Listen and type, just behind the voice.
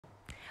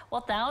Well,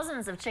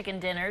 thousands of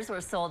chicken dinners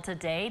were sold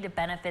today to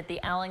benefit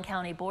the Allen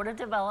County Board of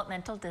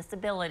Developmental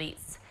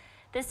Disabilities.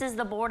 This is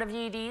the Board of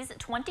ED's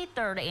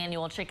 23rd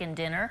annual chicken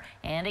dinner,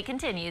 and it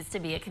continues to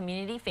be a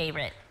community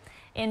favorite.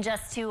 In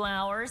just 2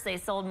 hours, they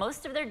sold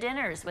most of their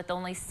dinners with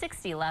only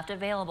 60 left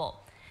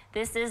available.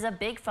 This is a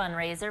big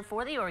fundraiser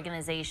for the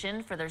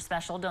organization for their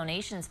special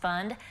donations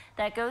fund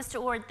that goes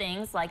toward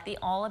things like the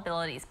All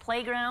Abilities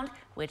Playground,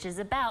 which is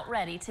about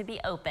ready to be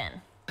open.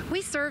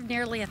 We serve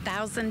nearly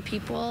 1,000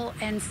 people,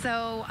 and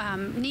so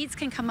needs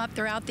can come up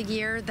throughout the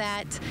year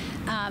that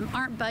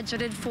aren't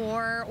budgeted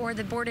for, or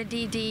the Board of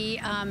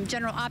DD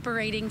general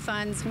operating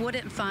funds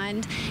wouldn't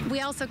fund. We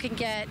also can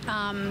get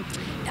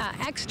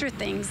extra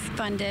things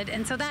funded,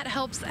 and so that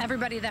helps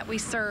everybody that we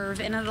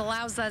serve, and it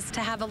allows us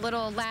to have a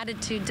little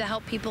latitude to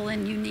help people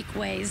in unique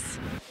ways.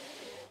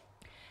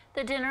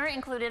 The dinner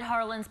included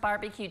Harlan's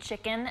barbecue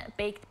chicken,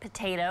 baked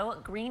potato,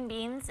 green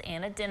beans,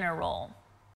 and a dinner roll.